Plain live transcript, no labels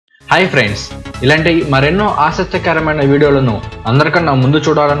Hi friends, ఇలాంటి మరెన్నో ఆసక్తికరమైన వీడియోలను అందరికన్నా ముందు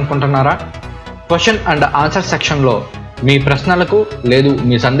చూడాలనుకుంటున్నారా? క్వశ్చన్ అండ్ ఆన్సర్ సెక్షన్లో మీ ప్రశ్నలకు లేదు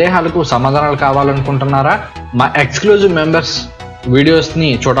మీ సందేహాలకు సమాధానాలు కావాలనుకుంటున్నారా? మా ఎక్స్క్లూజివ్ మెంబర్స్ వీడియోస్ని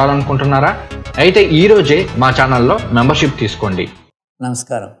చూడాలనుకుంటున్నారా? అయితే ఈరోజే మా ఛానల్లో మెంబర్షిప్ తీసుకోండి.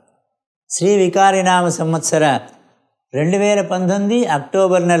 నమస్కారం. శ్రీ వికారినామ సంవత్సర 2019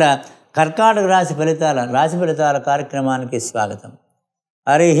 అక్టోబర్ నెల కర్కాటక రాశి ఫలితాల కార్యక్రమానికి స్వాగతం.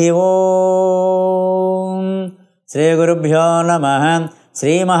 హరి ఓం. శ్రీ గురుభ్యో నమః.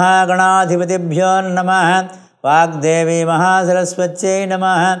 శ్రీ మహాగణాధిపతిభ్యో నమః. వాగ్దేవి మహాసరస్వత్యై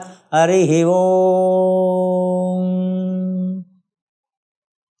నమః. హరి ఓం.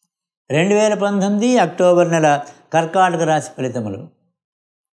 2019 అక్టోబర్ నెల కర్కాటక రాశి ఫలితములు.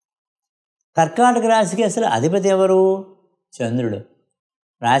 కర్కాటక రాశికి అసలు అధిపతి ఎవరు? చంద్రుడు.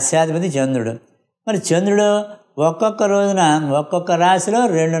 రాశ్యాధిపతి చంద్రుడు. మరి చంద్రుడు ఒక్కొక్క రోజున ఒక్కొక్క రాశిలో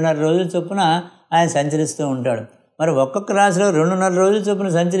 2.5 రోజుల చొప్పున ఆయన సంచరిస్తూ ఉంటాడు. మరి ఒక్కొక్క రాశిలో 2.5 రోజుల చొప్పున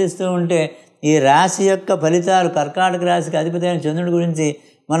సంచరిస్తూ ఉంటే ఈ రాశి యొక్క ఫలితాలు, కర్కాటక రాశికి అధిపతి అయిన చంద్రుడి గురించి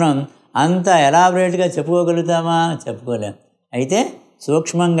మనం అంత ఎలాబరేట్గా చెప్పుకోగలుగుతామా? చెప్పుకోలేం. అయితే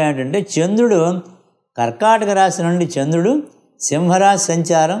సూక్ష్మంగా ఏంటంటే చంద్రుడు కర్కాటక రాశి నుండి చంద్రుడు సింహరాశి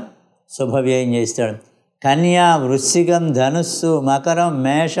సంచారం శుభవ్యయం చేస్తాడు. కన్యా, వృశ్చికం, ధనుస్సు, మకరం,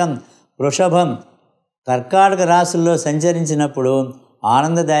 మేషం, వృషభం కర్కాటక రాశుల్లో సంచరించినప్పుడు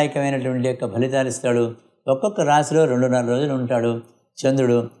ఆనందదాయకమైనటువంటి యొక్క ఫలితాలు ఇస్తాడు. ఒక్కొక్క రాశిలో 2.5 రోజులు ఉంటాడు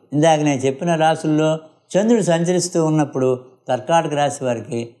చంద్రుడు. ఇందాక నేను చెప్పిన రాశుల్లో చంద్రుడు సంచరిస్తూ ఉన్నప్పుడు కర్కాటక రాశి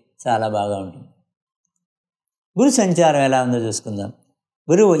వారికి చాలా బాగా ఉంటుంది. గురు సంచారం ఎలా ఉందో చూసుకుందాం.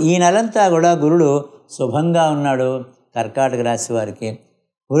 గురువు ఈ నెలంతా కూడా గురుడు శుభంగా ఉన్నాడు కర్కాటక రాశి వారికి.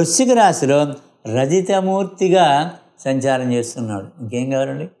 వృశ్చిక రాశిలో రజితమూర్తిగా సంచారం చేస్తున్నాడు. ఇంకేం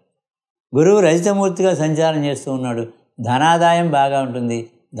కావాలండి? గురువు రజితమూర్తిగా సంచారం చేస్తూ ఉన్నాడు. ధనాదాయం బాగా ఉంటుంది,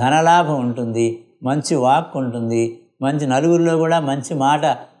 ధనలాభం ఉంటుంది, మంచి వాక్ ఉంటుంది, మంచి నలుగురిలో కూడా మంచి మాట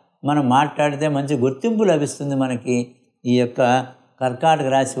మనం మాట్లాడితే మంచి గుర్తింపు లభిస్తుంది మనకి. ఈ యొక్క కర్కాటక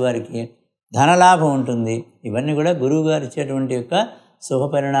రాశి వారికి ధనలాభం ఉంటుంది. ఇవన్నీ కూడా గురువు గారు ఇచ్చేటువంటి యొక్క శుభ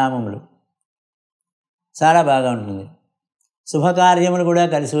పరిణామములు. చాలా బాగా ఉంటుంది. శుభకార్యములు కూడా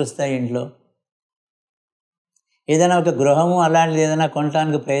కలిసి వస్తాయి. ఇంట్లో ఏదైనా ఒక గృహము అలాంటిది ఏదైనా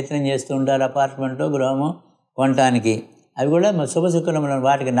కొనటానికి ప్రయత్నం చేస్తూ ఉంటారు. అపార్ట్మెంటో గృహము కొనటానికి అవి కూడా శుభశుక్రములు.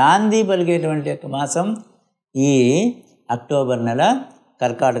 వాటికి నాంది పలికేటువంటి యొక్క మాసం ఈ అక్టోబర్ నెల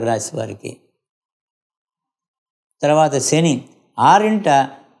కర్కాటక రాశి వారికి. తర్వాత శని 6వ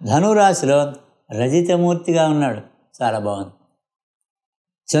ధనురాశిలో రజితమూర్తిగా ఉన్నాడు. చాలా బాగుంది.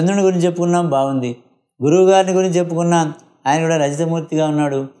 చంద్రుని గురించి చెప్పుకున్నాం, బాగుంది. గురువు గారిని గురించి చెప్పుకున్నాం, ఆయన కూడా రజితమూర్తిగా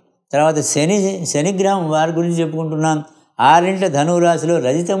ఉన్నాడు. తర్వాత శనిగ్రహం వారి గురించి చెప్పుకుంటున్నాం. 6వ ధనురాశిలో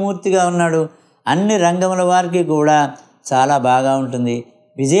రజితమూర్తిగా ఉన్నాడు. అన్ని రంగముల వారికి కూడా చాలా బాగా ఉంటుంది,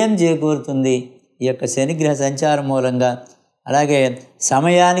 విజయం చేకూరుతుంది ఈ యొక్క శనిగ్రహ సంచారం మూలంగా. అలాగే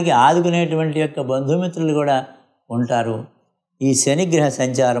సమయానికి ఆదుకునేటువంటి యొక్క బంధుమిత్రులు కూడా ఉంటారు ఈ శనిగ్రహ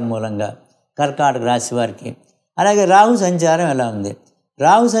సంచారం మూలంగా కర్కాటక రాశి వారికి. అలాగే రాహు సంచారం ఎలా ఉంది?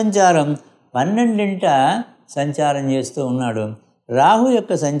 రాహు సంచారం 12వ సంచారం చేస్తూ ఉన్నాడు. రాహు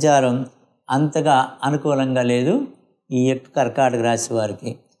యొక్క సంచారం అంతగా అనుకూలంగా లేదు ఈ యొక్క కర్కాటక రాశి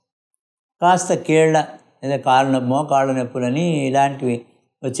వారికి. కాస్త కీళ్ళ లేదా మోకాళ్ళ నొప్పులని ఇలాంటివి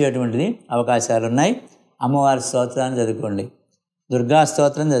వచ్చేటువంటిది అవకాశాలు ఉన్నాయి. అమ్మవారి స్తోత్రాన్ని చదువుకోండి, దుర్గా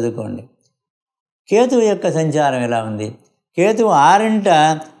స్తోత్రం చదువుకోండి. కేతువు యొక్క సంచారం ఎలా ఉంది? కేతువు 6వ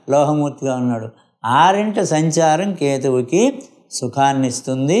లోహమూర్తిగా ఉన్నాడు. 6వ సంచారం కేతువుకి సుఖాన్ని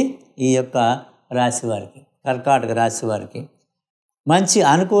ఇస్తుంది ఈ యొక్క రాశి వారికి, కర్కాటక రాశి వారికి. మంచి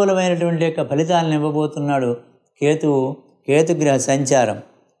అనుకూలమైనటువంటి యొక్క ఫలితాలను ఇవ్వబోతున్నాడు కేతుగ్రహ సంచారం.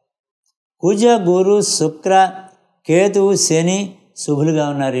 కుజ, గురు, శుక్ర, కేతువు, శని శుభులుగా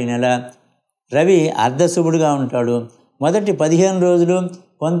ఉన్నారు ఈ నెల. రవి అర్ధశుభుడుగా ఉంటాడు. మొదటి 15 రోజులు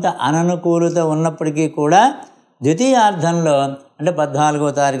కొంత అననుకూలత ఉన్నప్పటికీ కూడా ద్వితీయార్థంలో అంటే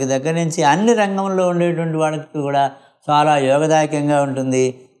 14వ తారీఖు దగ్గర నుంచి అన్ని రంగంలో ఉండేటువంటి వాళ్ళకి కూడా చాలా యోగదాయకంగా ఉంటుంది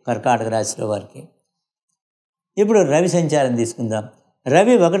కర్కాటక రాశిలో వారికి. ఇప్పుడు రవి సంచారం తీసుకుందాం.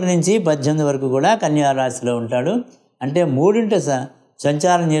 రవి 1 నుంచి 18 వరకు కూడా కన్యా రాశిలో ఉంటాడు. అంటే 3వ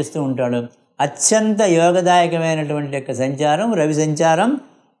సంచారం చేస్తూ ఉంటాడు. అత్యంత యోగదాయకమైనటువంటి యొక్క సంచారం రవి సంచారం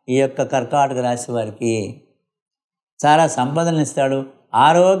ఈ యొక్క కర్కాటక రాశి వారికి. చాలా సంపదలను ఇస్తాడు,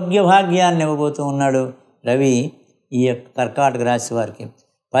 ఆరోగ్య భాగ్యాన్ని ఇవ్వబోతూ ఉన్నాడు రవి ఈ యొక్క కర్కాటక రాశి వారికి.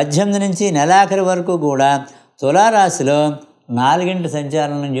 18 నుంచి నెలాఖరి వరకు కూడా తులారాశిలో 4వ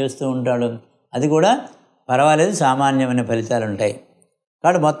సంచారం చేస్తూ ఉంటాడు. అది కూడా పర్వాలేదు, సామాన్యమైన ఫలితాలు ఉంటాయి.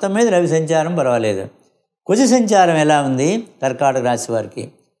 కాబట్టి మొత్తం మీద రవి సంచారం పర్వాలేదు. కుజ సంచారం ఎలా ఉంది కర్కాటక రాశి వారికి?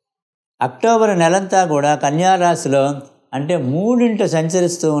 అక్టోబర్ నెలంతా కూడా కన్యా రాశిలో అంటే 3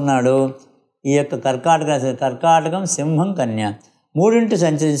 సంచరిస్తూ ఉన్నాడు ఈ యొక్క కర్కాటక రాశి. కర్కాటకం, సింహం, కన్య 3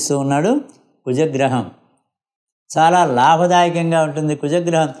 సంచరిస్తూ ఉన్నాడు కుజగ్రహం. చాలా లాభదాయకంగా ఉంటుంది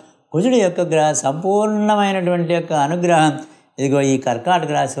కుజగ్రహం. కుజుడి యొక్క సంపూర్ణమైనటువంటి యొక్క అనుగ్రహం ఇదిగో ఈ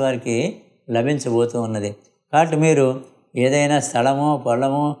కర్కాటక రాశి వారికి లభించబోతూ ఉన్నది. కాబట్టి మీరు ఏదైనా స్థలమో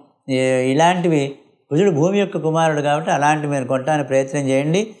పొలమో ఇలాంటివి, కుజుడు భూమి యొక్క కుమారుడు కాబట్టి అలాంటివి మీరు కొట్టడానికి ప్రయత్నం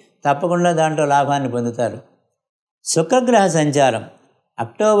చేయండి, తప్పకుండా దాంట్లో లాభాన్ని పొందుతారు. శుక్రగ్రహ సంచారం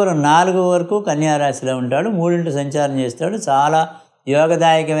అక్టోబర్ 4 వరకు కన్యారాశిలో ఉంటాడు. 3 సంచారం చేస్తాడు. చాలా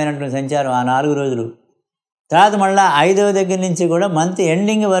యోగదాయకమైనటువంటి సంచారం ఆ 4 రోజులు. తర్వాత మళ్ళీ 5వ దగ్గర నుంచి కూడా మంత్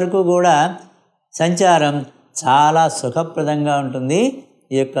ఎండింగ్ వరకు కూడా సంచారం చాలా సుఖప్రదంగా ఉంటుంది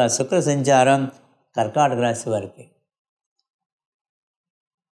ఈ యొక్క శుక్ర సంచారం కర్కాటక రాశి వారికి.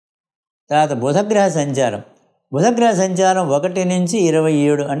 తర్వాత బుధగ్రహ సంచారం. బుధగ్రహ సంచారం 1 నుంచి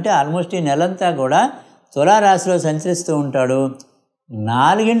 27 అంటే ఆల్మోస్ట్ ఈ నెలంతా కూడా తులారాశిలో సంచరిస్తూ ఉంటాడు.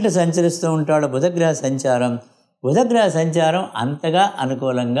 4 సంచరిస్తూ ఉంటాడు బుధగ్రహ సంచారం. బుధగ్రహ సంచారం అంతగా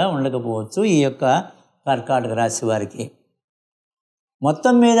అనుకూలంగా ఉండకపోవచ్చు ఈ యొక్క కర్కాటక రాశి వారికి.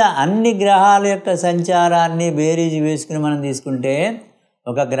 మొత్తం మీద అన్ని గ్రహాల యొక్క సంచారాన్ని బేరీజు వేసుకుని మనం తీసుకుంటే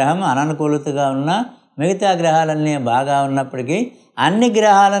ఒక గ్రహం అననుకూలతగా ఉన్న మిగతా గ్రహాలన్నీ బాగా ఉన్నప్పటికీ అన్ని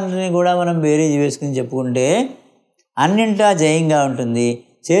గ్రహాలన్నీ కూడా మనం బేరీజు వేసుకుని చెప్పుకుంటే అన్నింటా జయంగా ఉంటుంది.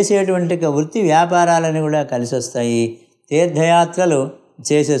 చేసేటువంటి వృత్తి వ్యాపారాలని కూడా కలిసి వస్తాయి. తీర్థయాత్రలు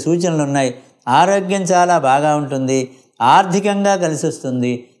చేసే సూచనలు ఉన్నాయి. ఆరోగ్యం చాలా బాగా ఉంటుంది. ఆర్థికంగా కలిసి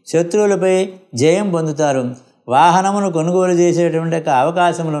వస్తుంది. శత్రువులపై జయం పొందుతారు. వాహనమును కొనుగోలు చేసేటువంటి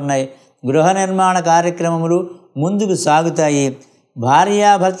అవకాశములు ఉన్నాయి. గృహ నిర్మాణ కార్యక్రమములు ముందుకు సాగుతాయి.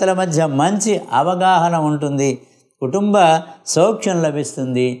 భార్యాభర్తల మధ్య మంచి అవగాహన ఉంటుంది. కుటుంబ సౌఖ్యం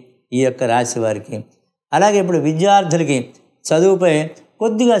లభిస్తుంది ఈ యొక్క రాశి వారికి. అలాగే ఇప్పుడు విద్యార్థులకి చదువుపై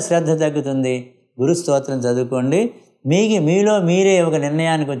కొద్దిగా శ్రద్ధ తగ్గుతుంది. గురు స్తోత్రం చదువుకోండి. మీలో మీరే ఒక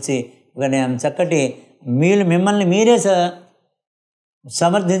నిర్ణయానికి వచ్చి ఒక చక్కటి మిమ్మల్ని మీరే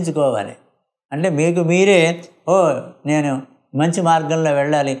సమర్థించుకోవాలి. అంటే మీకు మీరే నేను మంచి మార్గంలో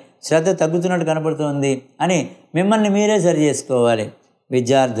వెళ్ళాలి, శ్రద్ధ తగ్గుతున్నట్టు కనపడుతుంది అని మిమ్మల్ని మీరే సరి చేసుకోవాలి.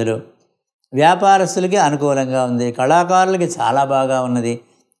 విద్యార్థులు, వ్యాపారస్తులకి అనుకూలంగా ఉంది. కళాకారులకి చాలా బాగా ఉన్నది.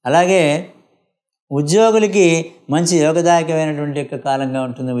 అలాగే ఉద్యోగులకి మంచి యోగదాయకమైనటువంటి యొక్క కాలంగా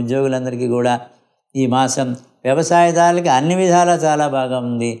ఉంటుంది. ఉద్యోగులందరికీ కూడా ఈ మాసం, వ్యవసాయదారులకి అన్ని విధాలా చాలా బాగా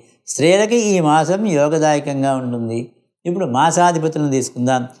ఉంది. స్త్రీలకి ఈ మాసం యోగదాయకంగా ఉంటుంది. ఇప్పుడు మాసాధిపతులను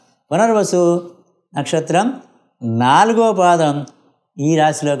తీసుకుందాం. పునర్వసు నక్షత్రం 4వ పాదం ఈ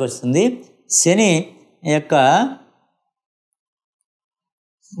రాశిలోకి వస్తుంది. శని యొక్క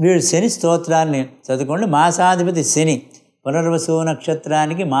శని స్తోత్రాన్ని చదువుకోండి. మాసాధిపతి శని, పునర్వసు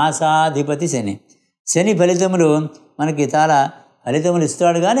నక్షత్రానికి మాసాధిపతి శని. శని ఫలితములు మనకి చాలా ఫలితములు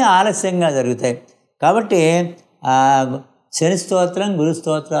ఇస్తాడు, కానీ ఆలస్యంగా జరుగుతాయి. కాబట్టి శని స్తోత్రం, గురు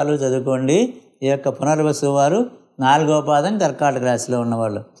స్తోత్రాలు చదువుకోండి. ఈ యొక్క పునర్వసు వారు 4వ పాదం కర్కాటక రాశిలో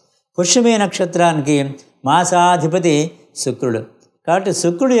ఉన్నవాళ్ళు. పుష్యమి నక్షత్రానికి మాసాధిపతి శుక్రుడు. కాబట్టి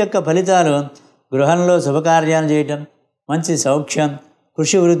శుక్రుడు యొక్క ఫలితాలు గృహంలో శుభకార్యాలు చేయటం, మంచి సౌఖ్యం,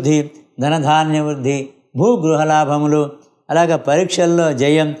 కృషి వృద్ధి, ధనధాన్య వృద్ధి, భూగృహలాభములు, అలాగే పరీక్షల్లో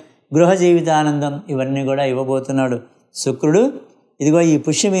జయం, గృహ జీవితానందం ఇవన్నీ కూడా ఇవ్వబోతున్నాడు శుక్రుడు. ఇదిగో ఈ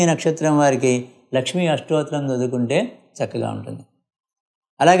పుష్యమి నక్షత్రం వారికి లక్ష్మీ అష్టోత్తరం చదువుకుంటే చక్కగా ఉంటుంది.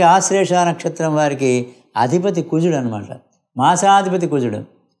 అలాగే ఆశ్లేష నక్షత్రం వారికి అధిపతి కుజుడు అనమాట, మాసాధిపతి కుజుడు.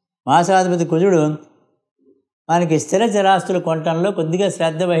 మాసాధిపతి కుజుడు మనకి స్థిర చరాస్తులు కొనటంలో కొద్దిగా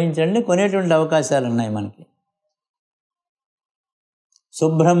శ్రద్ధ వహించండి, కొనేటువంటి అవకాశాలు ఉన్నాయి మనకి.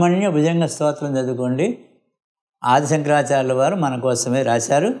 సుబ్రహ్మణ్య భుజంగ స్తోత్రం చదువుకోండి. ఆదిశంకరాచార్యుల వారు మన కోసమే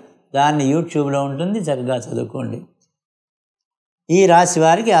రాశారు, దాన్ని యూట్యూబ్లో ఉంటుంది, చక్కగా చదువుకోండి. ఈ రాశి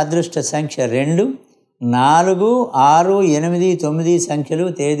వారికి అదృష్ట సంఖ్య 2, 4, 6, 8, 9 సంఖ్యలు,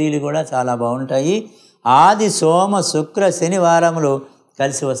 తేదీలు కూడా చాలా బాగుంటాయి. ఆది, సోమ, శుక్ర, శనివారములు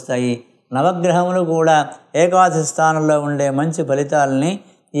కలిసి వస్తాయి. నవగ్రహములు కూడా ఏకాదశి స్థానంలో ఉండే మంచి ఫలితాలని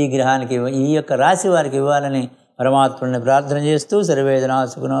ఈ గ్రహానికి, ఈ యొక్క రాశి వారికి ఇవ్వాలని పరమాత్ముడిని ప్రార్థన చేస్తూ సర్వేజనా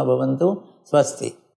సుఖినో భవంతు. స్వస్తి.